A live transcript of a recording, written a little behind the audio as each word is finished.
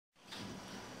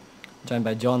Joined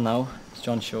by John now. It's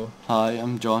John's show. Hi,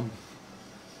 I'm John.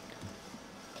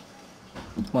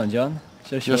 Come on, John.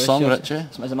 It's Your song, Richie.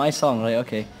 Is it my song? Right,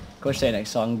 okay. Go say the next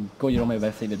song. Go Your Own Way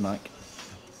by Fleetwood Mac.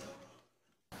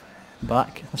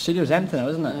 Back. The studio's empty now,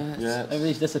 isn't it? Yeah.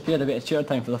 Everybody's disappeared a bit of tutor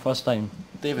time for the first time.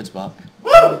 David's back.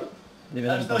 Woo! David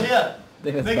I'm still here.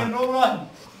 David's Bacon back. roll run.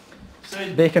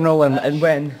 So Bacon roll in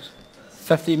when?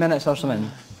 15 minutes or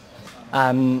something.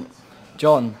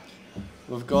 John.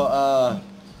 We've got a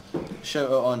shout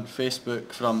out on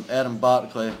Facebook from Erin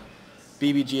Barclay.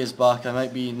 BBG is back. I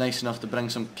might be nice enough to bring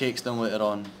some cakes down later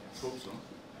on. hope so.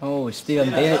 Oh,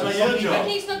 stealing That's Danish. your job.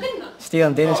 Cake's not good enough.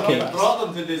 Stealing Danish I cakes. brought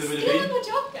them to do the Stealing BBG. my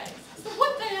job, guys. It's the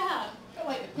one thing I have. I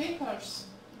like the papers.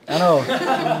 I know.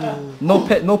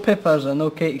 No peppers and no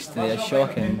cakes today. It's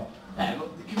shocking. The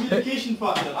communication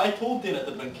factor. I told David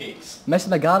to bring cakes. Mr.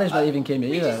 McGarry's not even came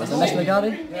yet either. Was it Mr.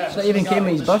 McGarry? He's not even came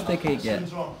with his birthday cake yet.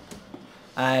 Something's wrong.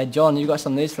 John, you got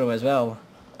some news for him as well.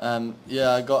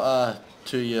 Yeah, I got a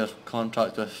 2-year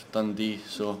contract with Dundee,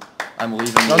 so I'm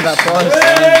leaving. Round that applause.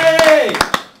 Hey!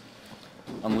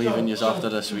 I'm leaving yous after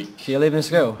this week. So you're leaving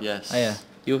school? Yes. Oh, yeah.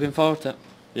 You looking forward to it?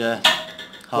 Yeah.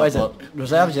 What is Hard it? work.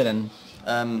 Reserves you're in?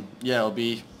 Yeah, it'll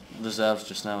be reserves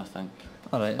just now, I think.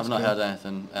 Alright. I've not heard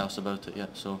anything else about it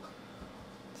yet, so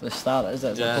It's the start, is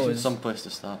it? yeah, Suppose. some place to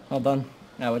start. Well done.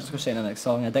 Yeah, we're just going to say the next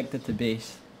song. Addicted to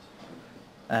Bass.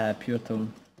 Pure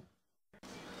Tone.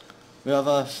 We have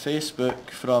a Facebook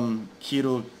from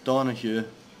Kiro Donahue.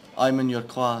 I'm in your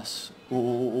class.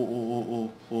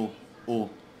 Oh.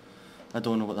 I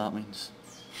don't know what that means.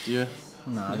 Do you?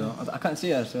 No, I don't. I can't see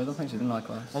her, so I don't think she's in that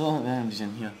class. I don't think anybody's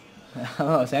in here.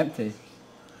 Oh, it's empty.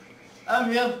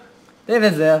 I'm here.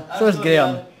 David's there. So is I'm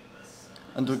Graham. here.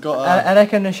 And we've got I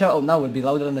reckon the shuttle now would be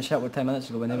louder than the shuttle 10 minutes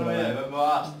ago when they were Oh yeah, around. but my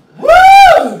ass.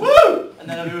 Woo! Woo! And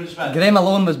then everyone just went. Graham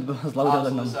alone was louder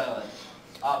than Absolute them. silence.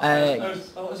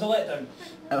 It was a letdown.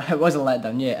 It was a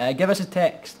letdown, yeah. Give us a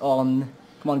text on...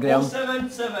 Come on, Graham.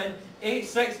 077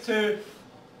 862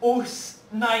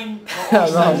 09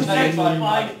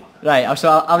 Right, so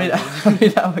I'll read, I'll read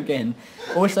it out again.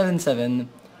 077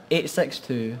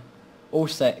 862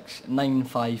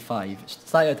 06955.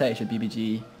 Start your text with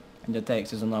BBG and your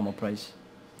text is a normal price.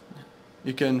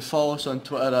 You can follow us on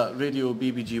Twitter at Radio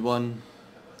BBG1.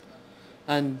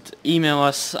 And email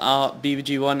us at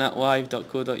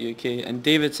bbg1@live.co.uk. And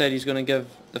David said he's going to give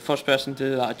the first person to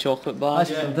do that a chocolate bar.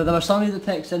 There were somebody that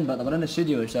texted in, but they were in the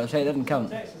studio, so I said it didn't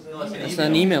count. It's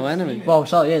an email anyway. Well,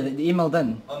 sorry, yeah, the email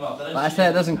didn't. Oh no, But I said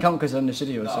it doesn't count because they're in the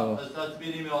studio, so... It has to be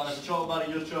an email and it's a chocolate bar of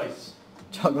your choice.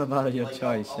 Chocolate bar of your Like,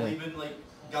 choice, I'll yeah. even like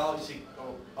Galaxy,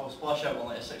 I'll splash out on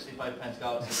like a 65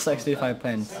 Galaxy. 65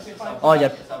 pence. Oh,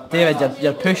 David,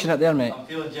 you're pushing it there, mate. I'm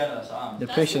feeling generous, I am. You're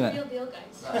That's pushing the it. real deal, guys.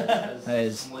 It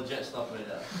is. Some legit stuff right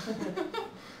there.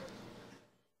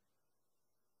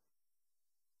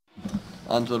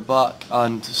 And we're back,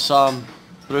 and Sam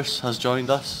Bruce has joined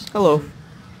us. Hello.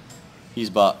 He's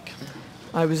back.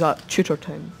 I was at tutor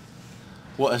time.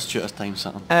 What is tutor time,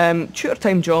 Sam? Tutor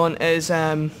time, John, is,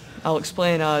 I'll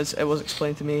explain as it was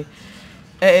explained to me.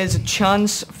 It is a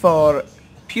chance for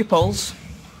pupils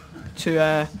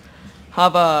to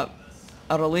have a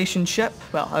relationship.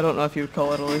 Well, I don't know if you would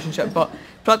call it a relationship, but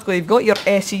practically you've got your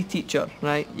SE teacher,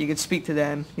 right? You could speak to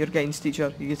them, your guidance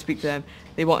teacher, you could speak to them.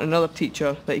 They want another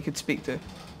teacher that you could speak to.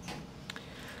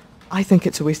 I think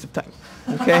it's a waste of time,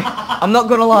 okay? I'm not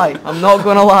gonna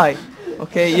lie.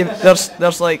 Okay,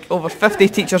 there's like over 50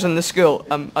 teachers in the school.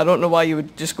 I don't know why you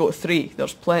would just go to 3.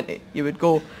 There's plenty. You would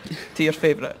go to your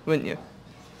favourite, wouldn't you?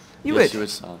 You Yes, would. you would,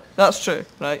 Sam. That's true,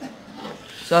 right?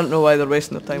 So I don't know why they're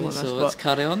wasting their time on this, So let's but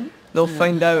carry on. they'll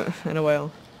find out in a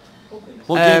while.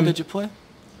 What game did you play?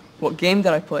 What game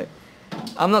did I play?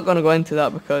 I'm not going to go into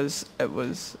that because it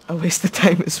was a waste of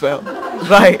time as well.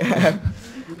 Right,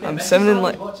 I'm sounding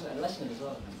like...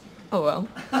 Oh well.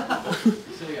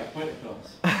 So you got a point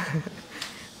across.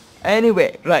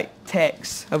 Anyway, right,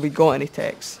 texts. Have we got any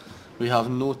texts? We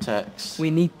have no text. We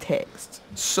need text.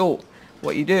 So,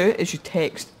 what you do is you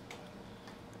text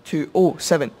to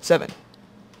 077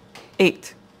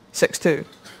 862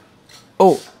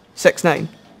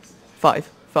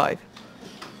 06955.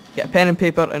 Get a pen and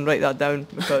paper and write that down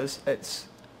because it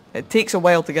takes a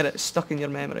while to get it stuck in your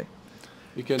memory.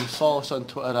 You can follow us on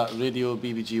Twitter at Radio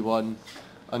BBG1,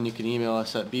 and you can email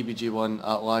us at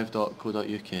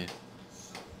bbg1@live.co.uk.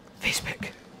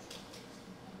 Facebook.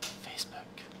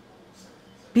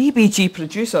 BBG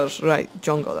Producers, right,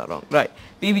 John got that wrong, right.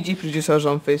 BBG Producers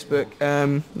on Facebook,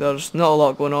 there's not a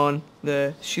lot going on,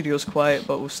 the studio's quiet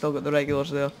but we've still got the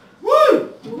regulars there.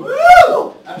 Woo!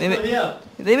 Woo! I'm They still here.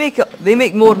 They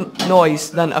make more noise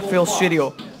than a full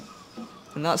studio,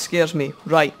 and that scares me.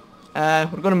 Right, we're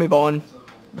going to move on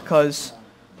because,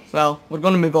 well, we're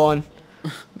going to move on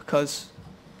because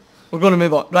we're going to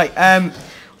move on. Right,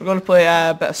 we're going to play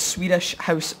a bit of Swedish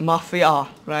House Mafia,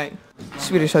 right?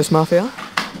 Swedish House Mafia.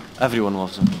 Everyone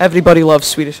loves them. Everybody loves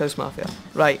Swedish House Mafia.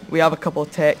 Right, we have a couple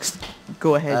of texts.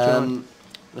 Go ahead, John.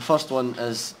 The first one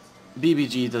is,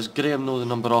 BBG, does Graham know the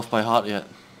number off by heart yet?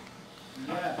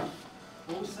 Yeah.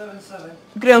 077.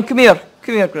 Graham, come here.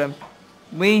 Come here, Graham.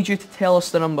 We need you to tell us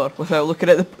the number without looking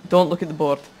at the... Don't look at the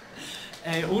board.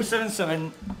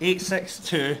 077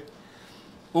 862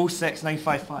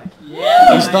 06955.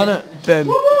 Yeah. He's done it. Boom.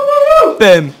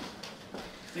 Boom.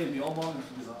 Saved me all morning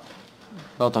to do that.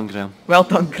 Well done, Graham. Well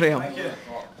done, Graham. Thank you.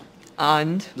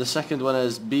 And... The second one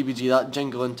is, BBG, that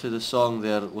jingle into the song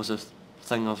there was a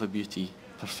thing of a beauty.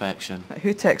 Perfection.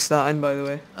 Who texted that in, by the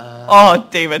way? Oh,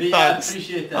 David, Yeah, thanks.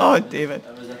 appreciate it. Oh, David.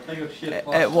 It was a thing of shit.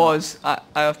 It was. I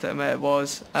have to admit it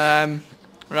was.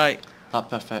 Right. That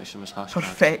perfection was hashtag.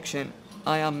 Perfection.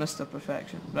 I am Mr.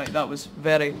 Perfection. Right, that was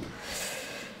very...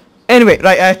 Anyway,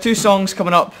 right, 2 songs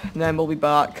coming up, and then we'll be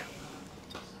back.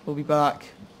 We'll be back.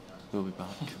 We'll be back.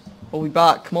 We'll be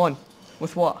back. Come on.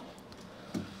 With what?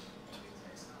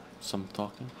 Some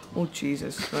talking. Oh,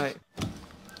 Jesus. Right.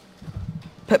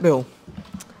 Pitbull.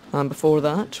 And before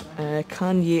that,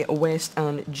 Kanye West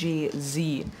and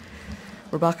Jay-Z.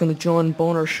 We're back on the John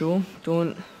Bonnar show.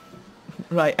 Don't...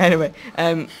 Right, anyway.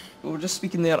 We were just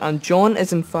speaking there, and John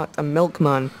is in fact a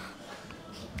milkman.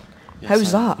 Yes,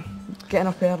 How's I- that? Getting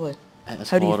up early. It is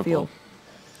How do you horrible. feel?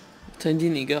 What time do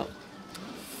you need to get up?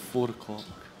 4 o'clock.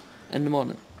 In the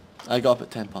morning? I got up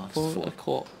at 10 past 4 4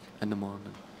 o'clock. in the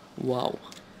morning. Wow.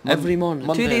 Every morning?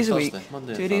 Monday 2 days a and week. Thursday.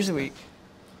 Monday 2 and days a Thursday. week.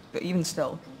 But even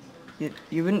still,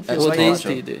 you wouldn't feel It's What right. days torture.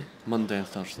 do you do? Monday and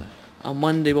Thursday. A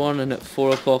Monday morning at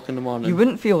 4 o'clock in the morning. You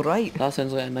wouldn't feel right. That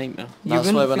sounds like a nightmare. You That's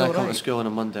why wouldn't when I feel come right. to school on a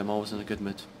Monday, I'm always in a good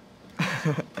mood.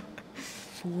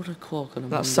 4 o'clock on a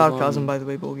That's Monday sarcasm, morning. by the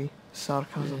way, Bogey.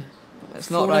 Sarcasm. It's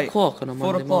 4 not right. o'clock on a 4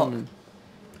 Monday o'clock. morning.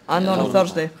 And Yeah, on a that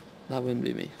Thursday. That wouldn't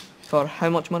be me. For how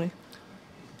much money?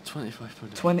 £25.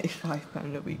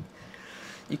 £25 a week.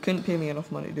 You couldn't pay me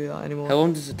enough money to do that anymore. How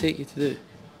long does it take you to do?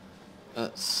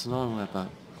 It's normally about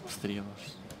 3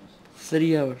 hours.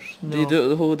 3 hours. Do you No. do it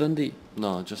the whole Dundee?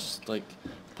 No, just like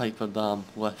Piper Dam,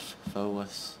 Whiff,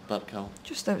 Philwith, Birkhill.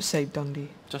 Just outside Dundee.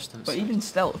 Just outside. But even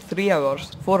still, 3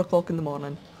 hours, 4 o'clock in the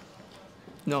morning.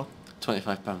 No.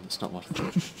 £25, it's not worth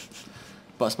it.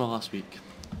 But it's my last week.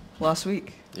 Last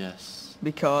week. Yes.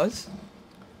 Because...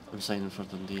 I'm signing for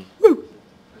Dundee. Woo!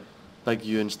 Big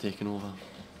Ewan's taking over.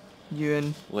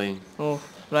 Ewan. Lane. Oh,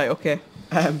 right, okay.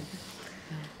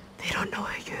 They don't know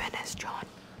who Ewan is, John.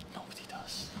 Nobody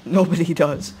does. Nobody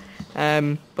does.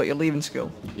 But you're leaving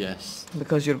school Yes.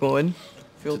 because you're going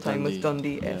full time with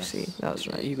Dundee, Dundee yes. FC. That's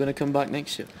Are right. you going to come back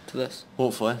next year to this?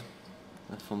 Hopefully.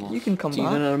 If I'm off. You can come So you're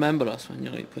going back. to remember us when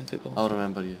you're like playing football? I'll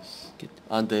remember you. Good.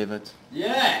 And David.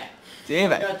 Yeah!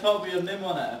 David. I talk with your name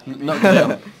on it. Not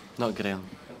Graham. Not Graham.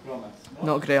 I promise.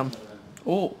 Not Graham.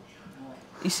 Oh.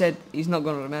 He said he's not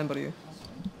going to remember you.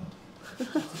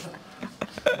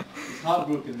 It's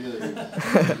heartbroken, really.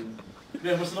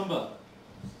 Graham, what's the number?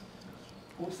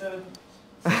 07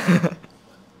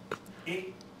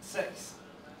 86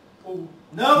 Oh.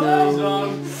 No, he's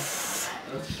wrong.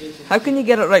 How can you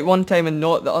get it right one time and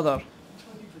not the other?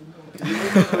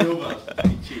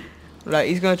 Right,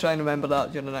 he's going to try and remember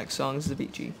that during the next songs, the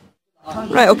BG.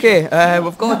 Right, okay,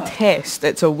 we've got a test.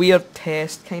 It's a weird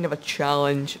test, kind of a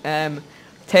challenge.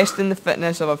 Testing the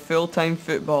fitness of a full-time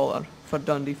footballer for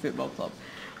Dundee Football Club.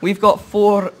 We've got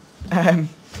 4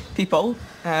 people,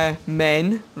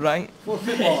 men, right? 4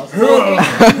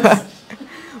 footballers.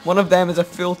 One of them is a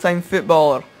full-time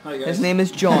footballer. Hi, guys. His name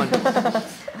is John.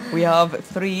 We have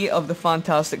 3 of the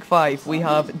Fantastic 5. We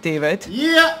have David.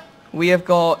 Yeah! We have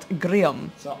got Graham.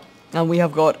 What's up? And we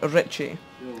have got Richie.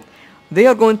 Yo. They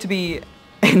are going to be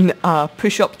in a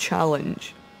push-up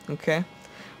challenge, okay?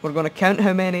 We're going to count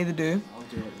how many they do, I'll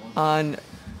do it once. and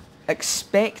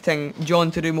expecting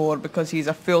John to do more because he's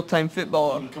a full-time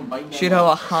footballer, Combine them should all.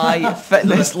 have a high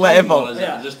fitness level.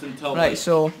 Yeah. Just until Right, like,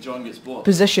 so John gets bored.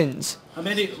 positions. How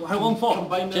many? How long for?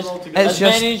 Combine them Just- all together. It's As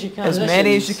just many as you can. as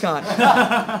many as you can.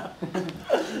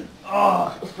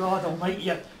 Oh, God almighty.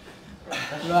 Yeah.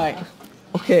 Right.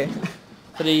 Okay.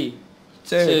 3,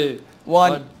 2, 2,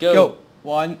 1, 1, go. go.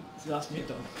 1. That's me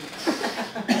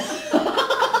done.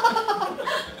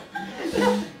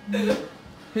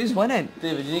 Who's winning?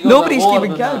 David, you need to go Nobody's a bit lower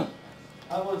keeping than count.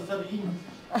 I was 13.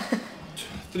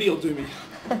 3 will do me.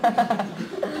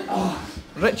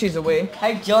 Richie's away.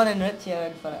 How John and Richie are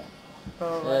in for it. that.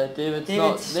 Probably. David's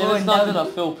David's slowing not down. doing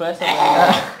a full press at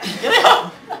the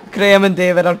moment. Graham and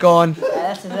David are gone.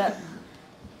 This is it.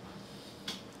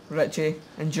 Richie,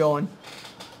 and John.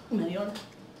 Million.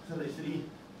 33.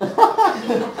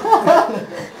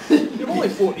 You're only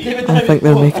 40. I think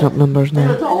they're making up numbers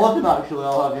now. I'll look at actually,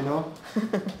 I'll have you know.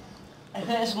 I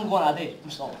think this is going to go on a day. I'm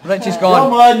stopping. Richie's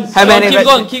gone. on! How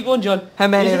many, Keep going, John. How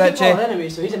many, He's a good Richie? baller anyway,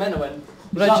 so he's a meant to win.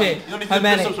 Richie, You only how think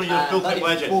many? this when you're a full time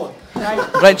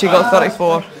legend. Richie got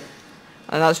 34.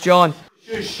 And that's John.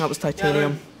 That was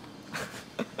titanium.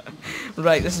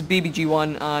 Right, this is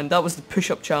BBG1, and that was the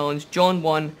push-up challenge. John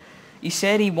won. He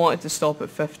said he wanted to stop at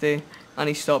 50, and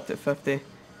he stopped at 50.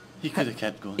 He could have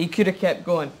kept going. He could have kept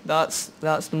going. That's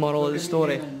the moral of the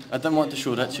story. I didn't want to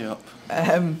show Richie up.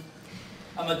 I'm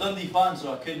a Dundee fan,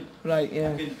 so I couldn't. Right, yeah,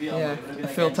 I couldn't beat him. yeah, It would've been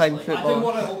full-time against, like- I didn't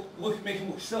football. want to make him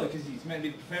look silly because he's meant to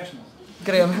be professional.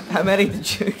 Graham, how many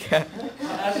did you get?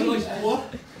 That's at least 4.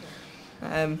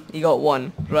 You got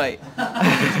 1, right.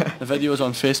 The video's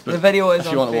on Facebook. The video is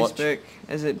if you on want to watch. Facebook.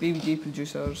 Is it BBG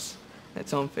Producers?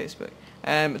 It's on Facebook.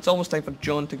 It's almost time for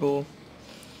John to go.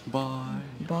 Bye.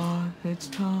 Bye, it's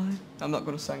time. I'm not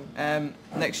going to sing.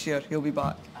 Next year he'll be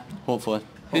back. Hopefully.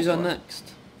 Who's on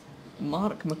next?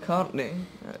 Mark McCartney.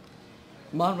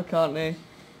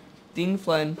 Dean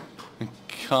Flynn. And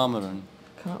Cameron.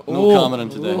 Ca- No Cameron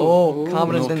today. Oh,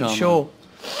 Cameron No didn't Cameron. show.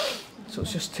 So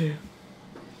it's just 2.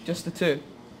 Just the 2.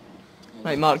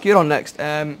 Right, Mark, you're on next.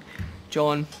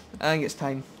 John, I think it's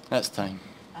time. It's time.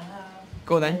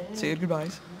 Go then, say your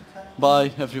goodbyes.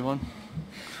 Bye, everyone.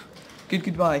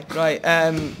 Goodbye. Right,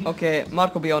 okay,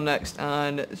 Mark will be on next,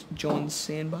 and John's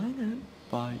saying bye now.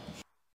 Bye.